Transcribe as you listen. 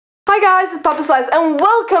Hi guys, it's PAPPERBLOPPIZ and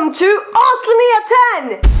welcome to Linnéa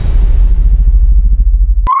 10!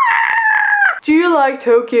 Do you like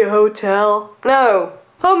Tokyo Hotel? No.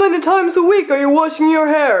 How many times a week are you washing your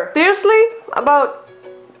hair? Seriously? About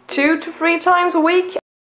 2 to 3 times a week?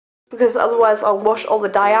 Because otherwise I'll wash all the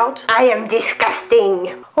dye out. I am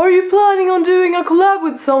disgusting. Are you planning on doing a collab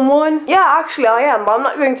with someone? Yeah, actually I am, but I'm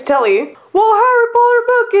not going to tell you. What Harry Potter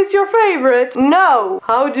book is your favorite? No.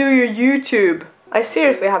 How do you YouTube? I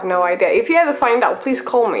seriously have no idea. If you ever find out, please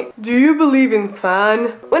call me. Do you believe in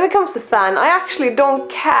fan? When it comes to fan, I actually don't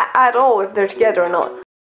care at all if they're together or not.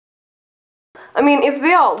 I mean, if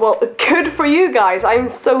they are, well, good for you guys. I'm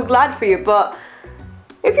so glad for you, but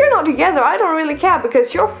if you're not together, I don't really care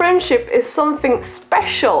because your friendship is something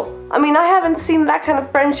special. I mean, I haven't seen that kind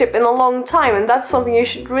of friendship in a long time, and that's something you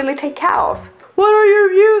should really take care of. What are your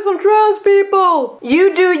views on trans people?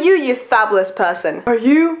 You do you, you fabulous person. Are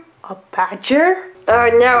you a badger? Oh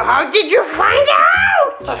no, how did you find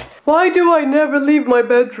out? Why do I never leave my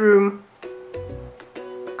bedroom?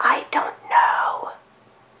 I don't know.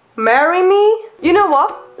 Marry me? You know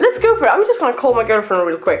what? Let's go for it. I'm just gonna call my girlfriend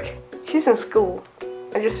real quick. She's in school.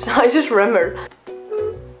 I just remembered.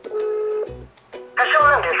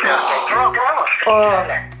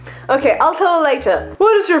 Okay, I'll tell her later.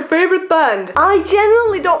 What is your favorite band? I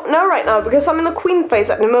genuinely don't know right now because I'm in the Queen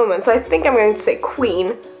phase at the moment, so I think I'm going to say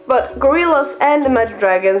Queen. But Gorillaz and Imagine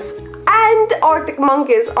Dragons and Arctic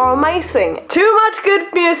Monkeys are amazing. Too much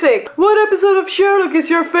good music. What episode of Sherlock is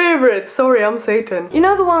your favorite? Sorry, I'm Satan. You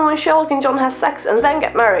know the one when Sherlock and John has sex and then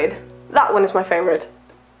get married? That one is my favorite.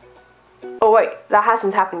 Oh wait, that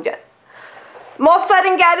hasn't happened yet. Moffat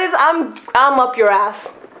and Gaddis, I'm up your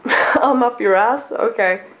ass. I'm up your ass?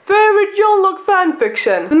 Okay. Favorite John Locke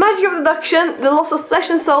fanfiction? The Magic of Deduction, The Loss of Flesh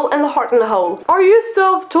and Soul, and The Heart in the Hole. Are you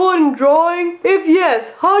self-taught in drawing? If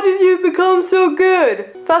yes, how did you become so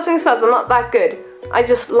good? First things first, I'm not that good. I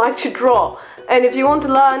just like to draw. And if you want to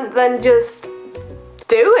learn, then just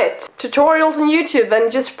do it. Tutorials on YouTube, then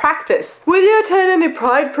just practice. Will you attend any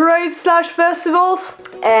pride parades / festivals?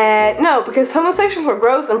 No, because homosexuals are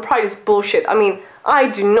gross and pride is bullshit. I mean, I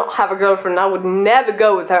do not have a girlfriend, I would never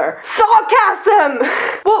go with her. Sarcasm!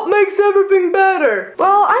 What makes everything better?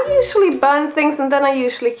 Well, I usually burn things and then I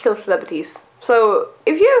usually kill celebrities. So,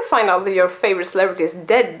 if you ever find out that your favorite celebrity is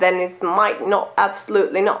dead, then it might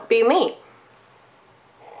absolutely not be me.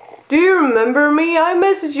 Do you remember me? I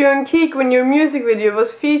messaged you on Kik when your music video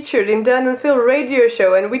was featured in Dan and Phil radio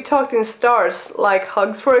show and we talked in stars, like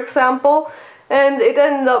hugs for example. And it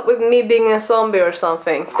ended up with me being a zombie or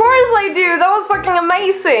something. Of course I do! That was fucking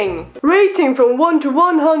amazing! Rating from 1 to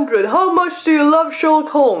 100. How much do you love Sherlock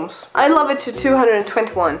Holmes? I love it to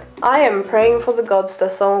 221. I am praying for the gods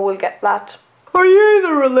that someone will get that. Are you in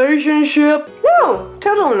a relationship? No,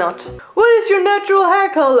 totally not. What is your natural hair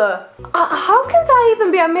color? How can that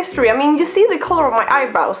even be a mystery? I mean, you see the color of my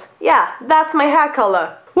eyebrows. Yeah, that's my hair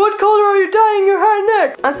color. What color are you dyeing your hair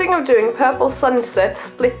next? I think I'm doing purple sunset,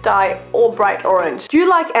 split dye, or bright orange. Do you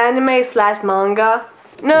like anime / manga?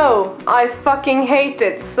 No, I fucking hate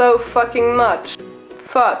it so fucking much.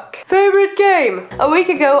 Fuck. Favorite game? A week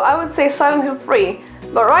ago I would say Silent Hill 3,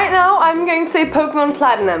 but right now I'm going to say Pokemon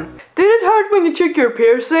Platinum. Did it hurt when you took your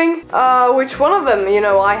piercing? Which one of them? You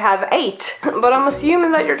know, I have 8. But I'm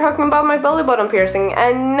assuming that you're talking about my belly button piercing,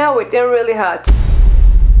 and no, it didn't really hurt.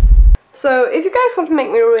 So, if you guys want to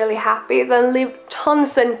make me really happy, then leave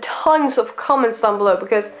tons and tons of comments down below,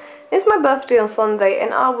 because it's my birthday on Sunday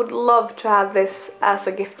and I would love to have this as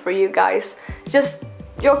a gift for you guys. Just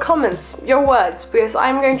your comments, your words, because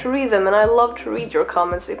I'm going to read them and I love to read your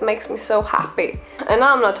comments. It makes me so happy. And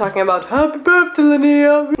I'm not talking about happy birthday,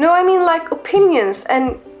 Linnéa. No, I mean like opinions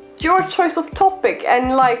and your choice of topic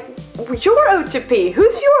and like your OTP.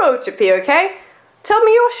 Who's your OTP, okay? Tell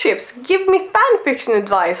me your ships, give me fanfiction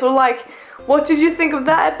advice, or like, what did you think of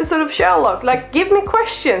that episode of Sherlock? Like, give me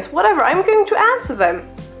questions, whatever, I'm going to answer them.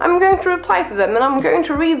 I'm going to reply to them and I'm going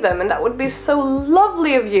to read them, and that would be so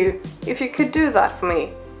lovely of you if you could do that for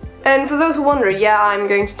me. And for those who wonder, yeah, I'm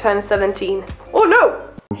going to turn 17. Oh no!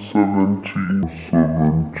 17.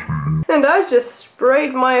 And I just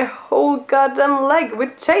sprayed my whole goddamn leg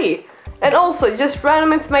with tea. And also, just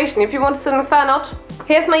random information, if you want to send me a fan art,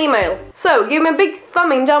 here's my email. So, give me a big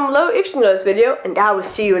thumbing down below if you enjoyed this video, and I will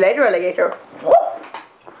see you later, alligator.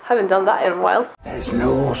 Haven't done that in a while. There's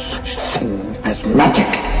no such thing as magic.